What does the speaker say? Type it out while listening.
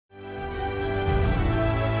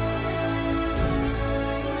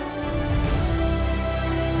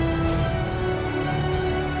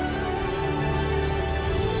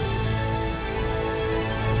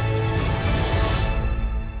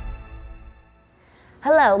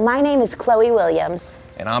Hello, my name is Chloe Williams.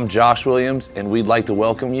 And I'm Josh Williams, and we'd like to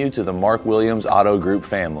welcome you to the Mark Williams Auto Group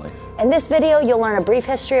family. In this video, you'll learn a brief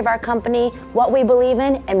history of our company, what we believe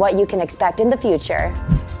in, and what you can expect in the future.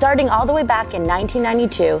 Starting all the way back in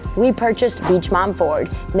 1992, we purchased Beechmont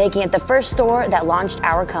Ford, making it the first store that launched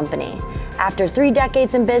our company. After 3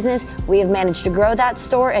 decades in business, we have managed to grow that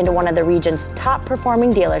store into one of the region's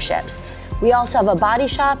top-performing dealerships. We also have a body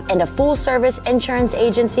shop and a full-service insurance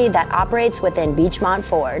agency that operates within Beechmont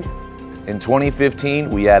Ford. In 2015,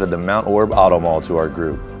 we added the Mount Orab Auto Mall to our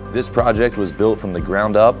group. This project was built from the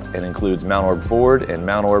ground up and includes Mount Orab Ford and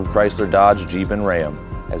Mount Orab Chrysler Dodge Jeep and Ram.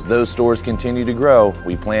 As those stores continue to grow,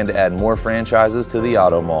 we plan to add more franchises to the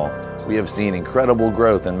Auto Mall. We have seen incredible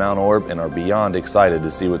growth in Mount Orab and are beyond excited to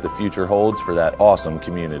see what the future holds for that awesome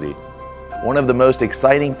community. One of the most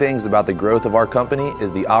exciting things about the growth of our company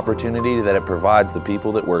is the opportunity that it provides the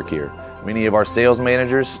people that work here. Many of our sales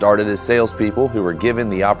managers started as salespeople who were given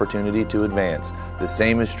the opportunity to advance. The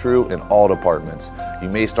same is true in all departments. You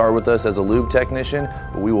may start with us as a lube technician,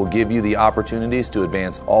 but we will give you the opportunities to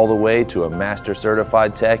advance all the way to a master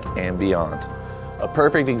certified tech and beyond. A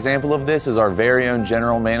perfect example of this is our very own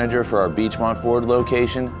general manager for our Beechmont Ford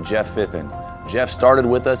location, Jeff Fithen. Jeff started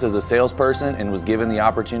with us as a salesperson and was given the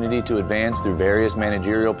opportunity to advance through various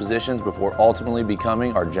managerial positions before ultimately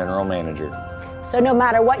becoming our general manager. So no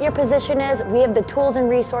matter what your position is, we have the tools and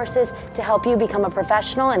resources to help you become a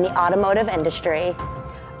professional in the automotive industry.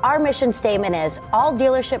 Our mission statement is, all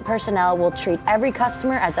dealership personnel will treat every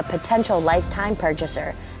customer as a potential lifetime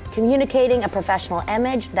purchaser, communicating a professional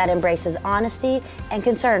image that embraces honesty and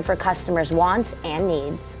concern for customers' wants and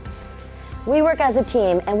needs. We work as a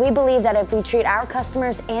team, and we believe that if we treat our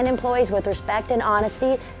customers and employees with respect and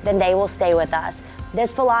honesty, then they will stay with us.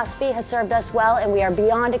 This philosophy has served us well, and we are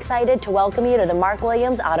beyond excited to welcome you to the Mark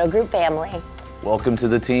Williams Auto Group family. Welcome to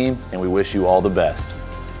the team, and we wish you all the best.